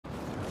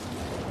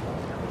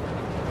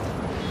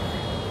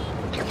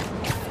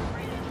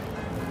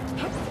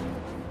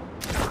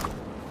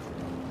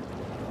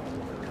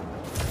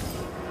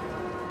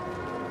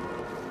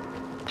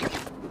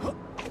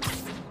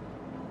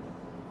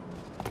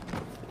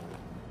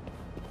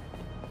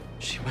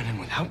She went in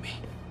without me.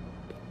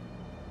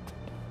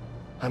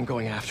 I'm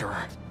going after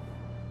her.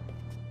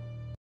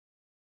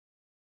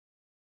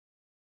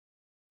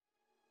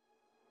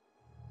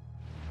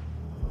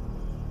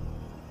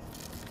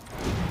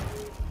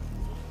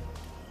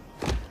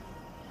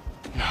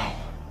 No.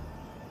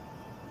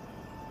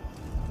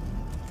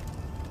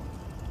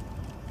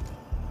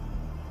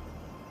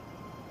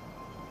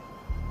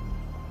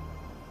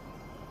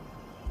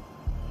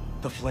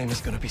 The Flame is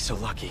gonna be so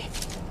lucky.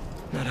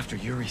 Not after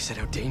Yuri said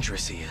how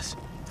dangerous he is.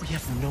 We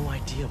have no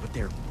idea what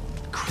their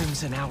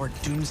Crimson Hour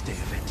Doomsday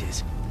event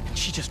is, and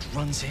she just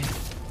runs in.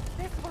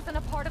 This wasn't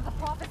a part of the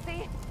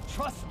prophecy.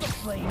 Trust the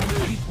Flame.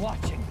 He's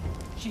watching.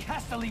 She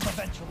has to leave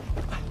eventually.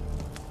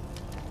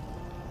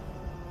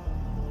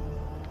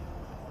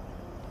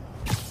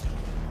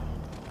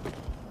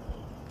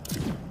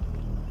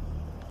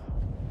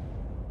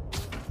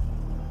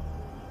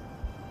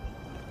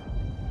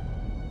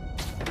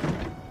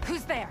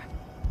 Who's there?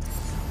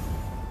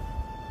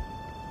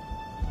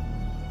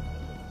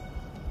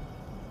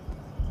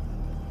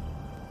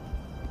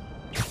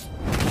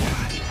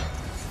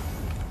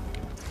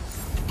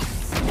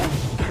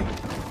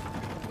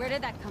 Where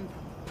did that come from?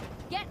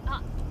 Get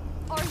up!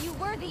 Are you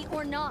worthy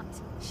or not?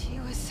 She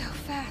was so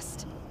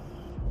fast.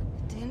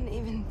 Didn't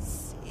even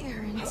see her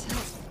until...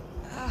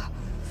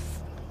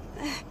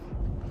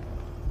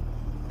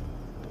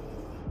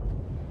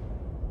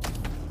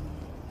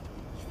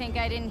 You think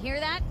I didn't hear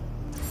that?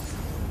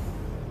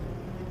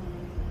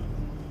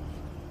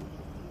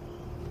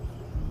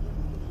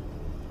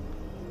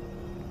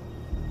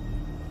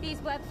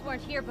 These webs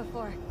weren't here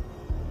before.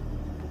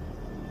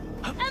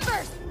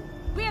 Embers!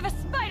 We have a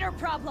spider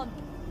problem!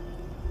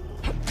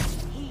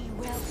 He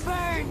will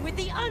burn with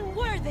the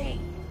unworthy!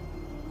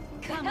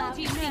 Come Out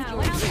out now, now, and and I'll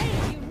I'll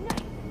aid you nice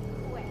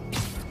and quick.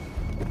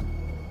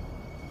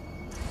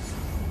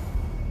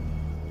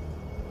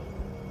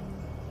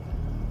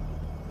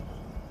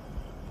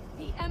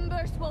 The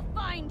embers will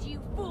find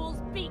you, fool's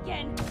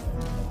beacon!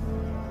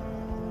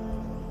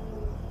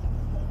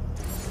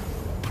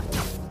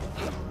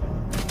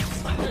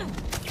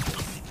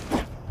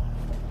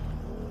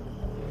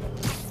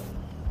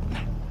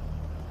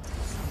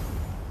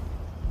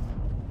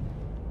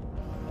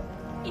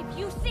 If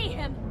you see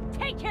him,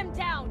 take him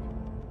down!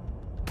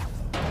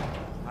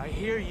 I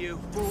hear you,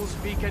 Fool's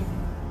Beacon.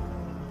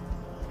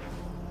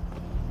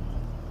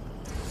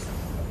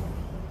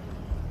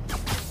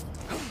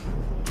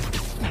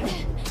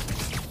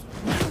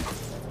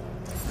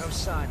 No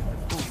sign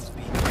of the Fool's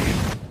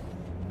Beacon.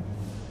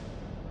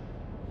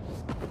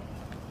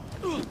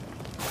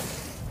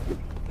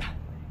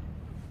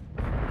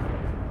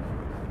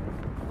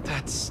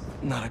 That's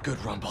not a good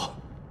rumble.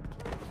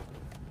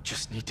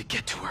 Just need to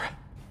get to her.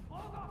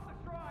 Close off the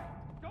shrine!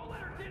 Don't let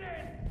her get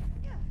in!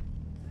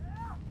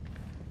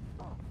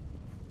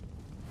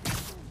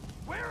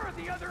 Where are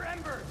the other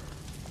embers?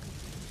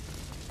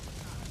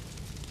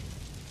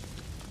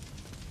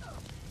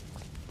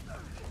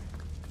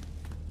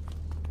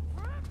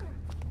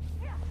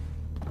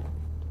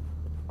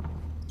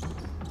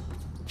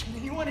 Can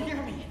anyone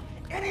hear me?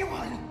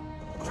 Anyone?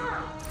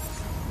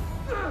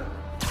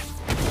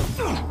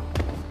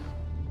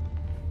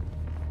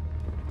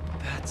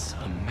 That's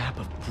a map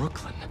of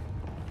Brooklyn.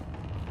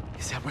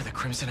 Is that where the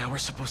Crimson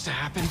Hour's supposed to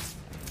happen?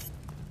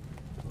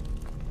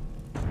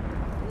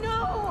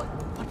 No!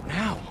 What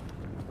now?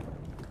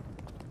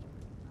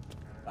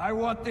 I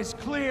want this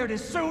cleared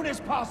as soon as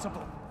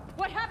possible.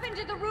 What happened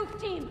to the roof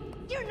team?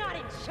 You're not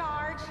in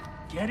charge!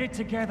 Get it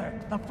together.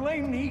 The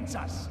Flame needs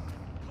us.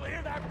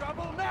 Clear that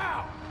rubble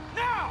now!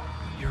 Now!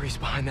 Yuri's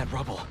behind that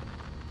rubble.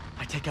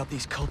 I take out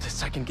these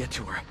cultists, I can get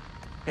to her.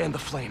 And the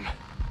Flame.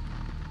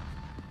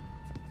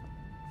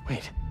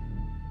 Wait.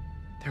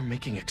 They're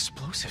making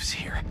explosives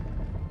here.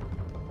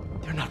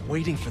 They're not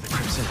waiting for the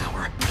Crimson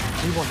Hour.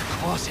 They want to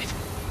cause it.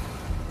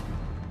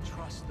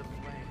 Trust the Flame.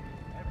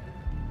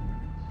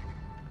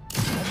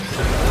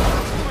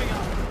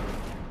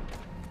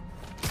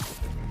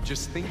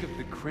 Just think of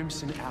the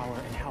Crimson Hour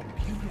and how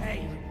beautiful...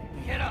 Hey,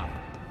 get up!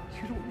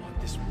 You don't want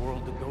this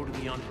world to go to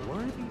the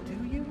unworthy,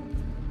 do you?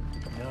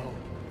 No.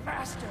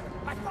 Faster!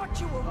 I thought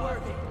you were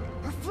worthy!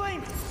 Her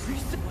flame!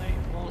 Reach the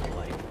flame won't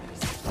like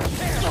this.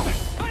 There!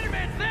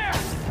 Spider-Man's there!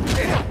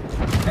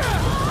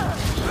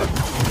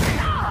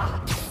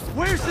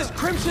 Where's this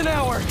Crimson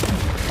Hour?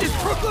 Is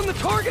Brooklyn the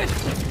target?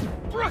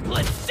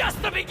 Brooklyn's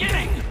just the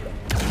beginning!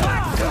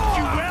 I took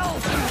you well,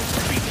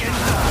 Beacon!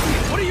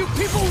 What do you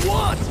people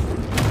want?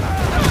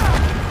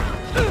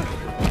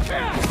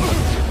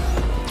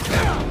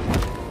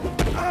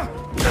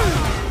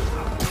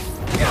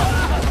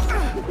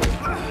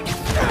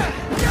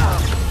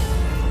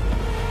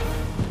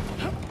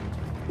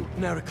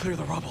 Now to clear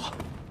the rubble.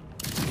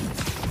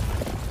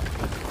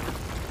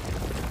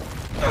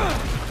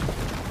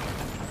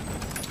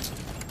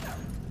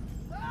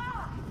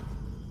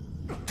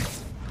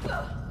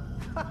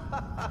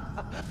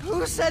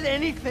 Who said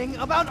anything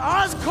about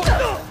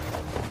Oscorp?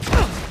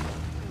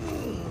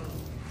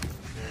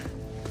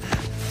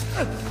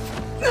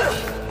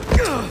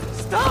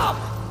 Stop!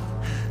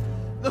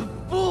 The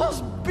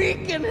Fool's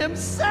beacon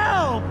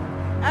himself,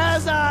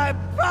 as I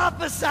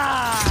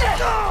prophesied!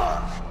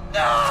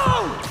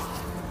 No!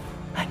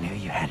 I knew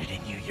you had it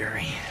in you,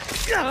 Yuri.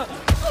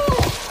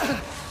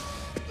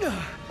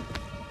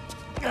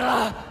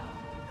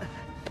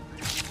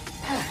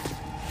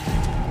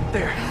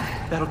 There.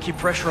 That'll keep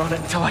pressure on it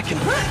until I can...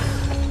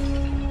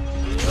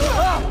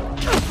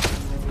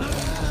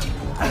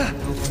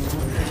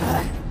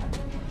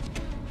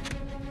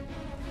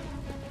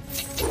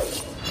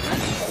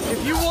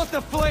 If you want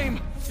the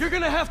flame, you're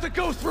gonna have to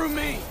go through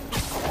me!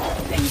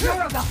 Then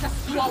you're about to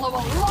swallow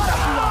a lot of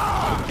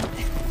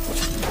blood!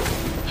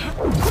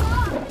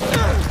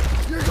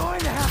 You're going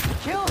to have to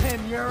kill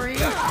him, Yuri!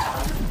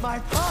 My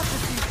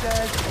prophecy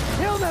says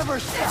he'll never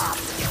stop!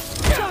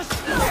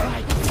 Just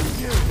like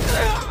you!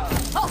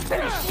 I'll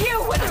finish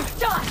you when I'm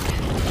done!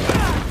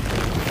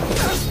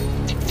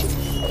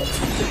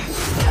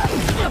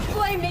 The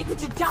flame needs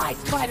to die,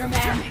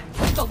 Spider-Man!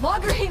 The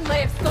longer he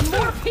lives, the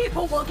more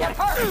people will get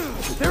hurt!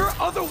 There are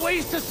other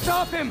ways to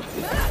stop him!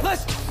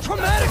 Less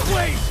traumatic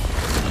ways!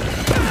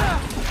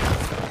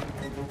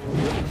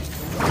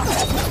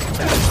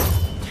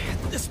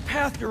 This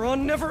path you're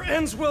on never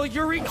ends well,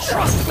 Yuri!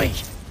 Trust me!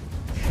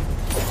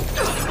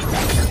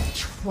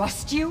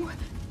 Trust you?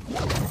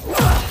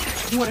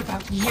 What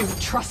about you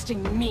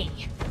trusting me?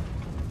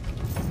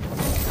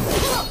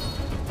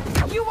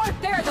 You weren't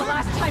there the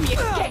last time he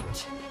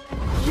escaped!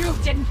 You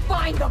didn't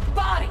find the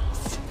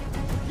bodies!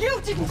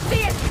 You didn't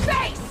see his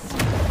face!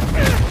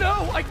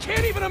 No, I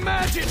can't even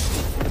imagine!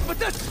 But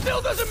that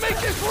still doesn't make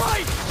this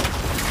right!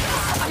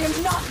 I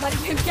am not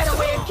letting him get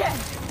away again!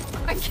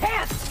 I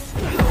can't!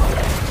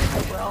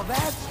 Well,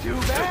 that's too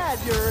bad,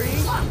 Yuri!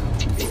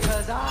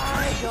 Because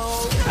I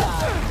don't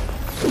die.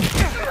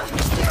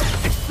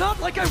 It's not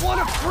like I want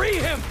to free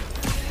him!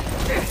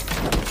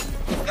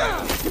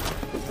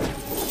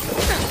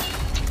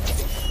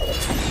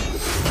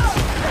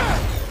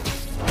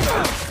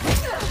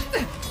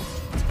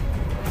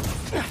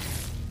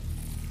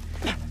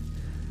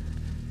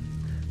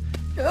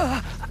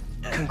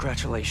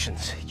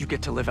 Congratulations. You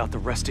get to live out the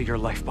rest of your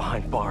life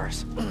behind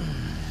bars.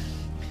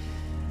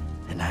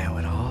 And I owe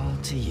it all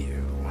to you.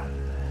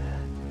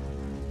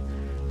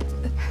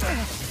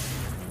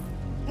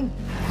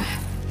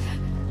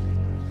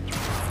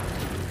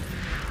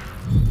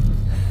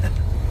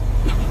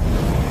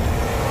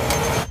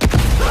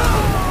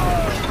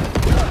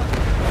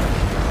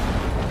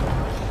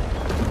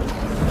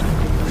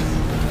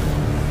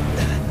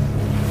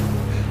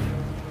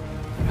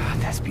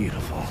 That's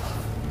beautiful.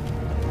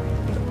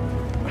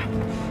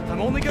 I'm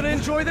only gonna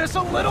enjoy this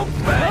a little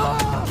bit!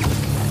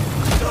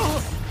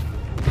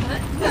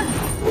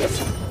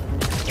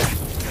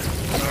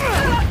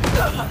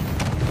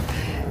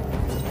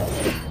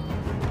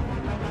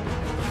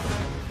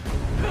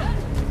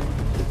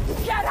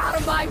 Get out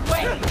of my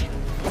way!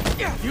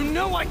 You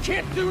know I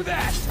can't do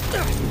that!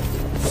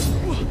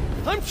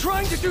 I'm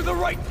trying to do the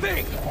right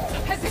thing!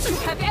 As if you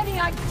have any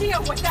idea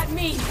what that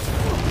means!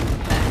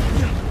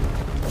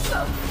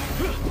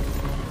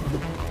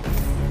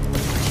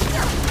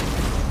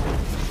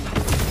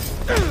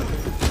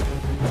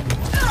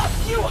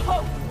 You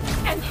hope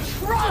and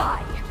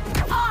try!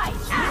 I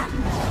act!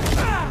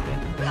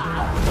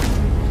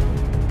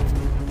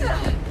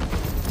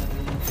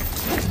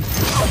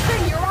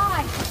 Open your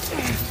eyes!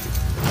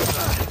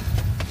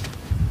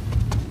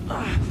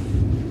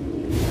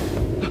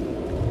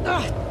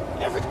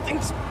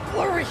 Everything's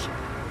blurry!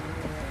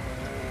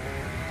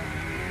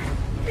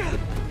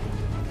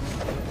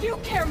 You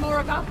care more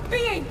about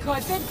being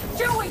good than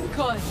doing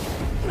good!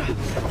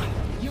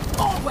 You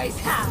always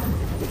have!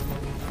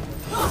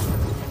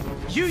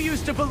 You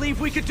used to believe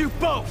we could do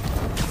both!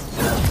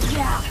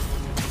 Yeah!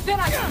 Then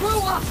I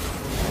grew up!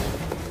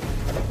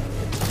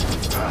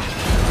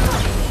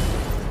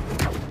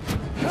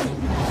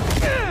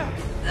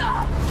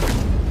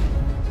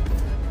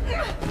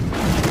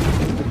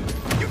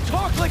 You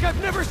talk like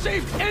I've never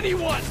saved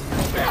anyone!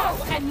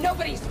 Oh, and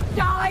nobody's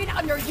died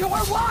under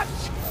your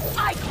watch?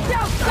 I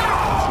doubt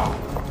that!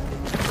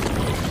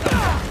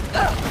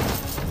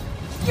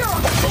 You're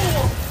a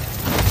fool!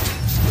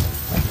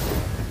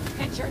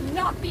 And you're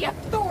not the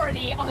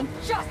authority on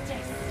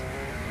justice!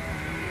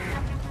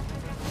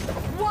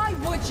 Why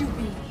would you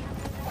be?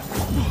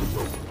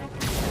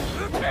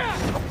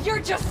 You're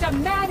just a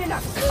man in a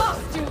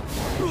costume!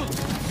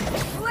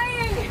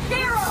 Playing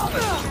hero!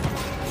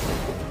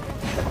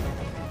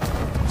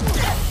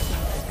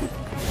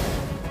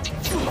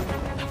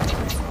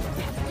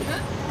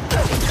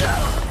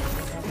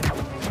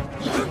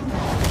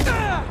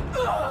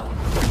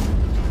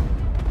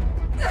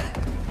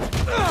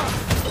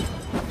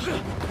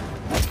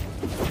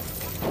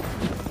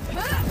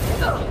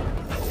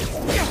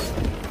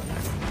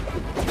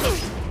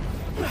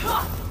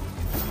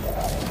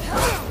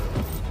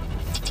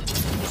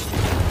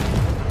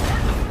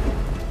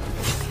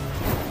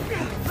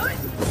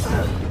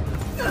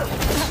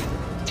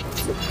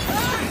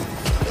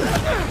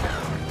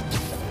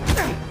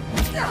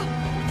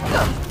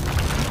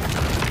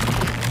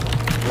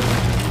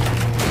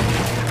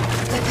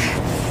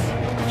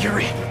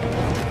 Yuri!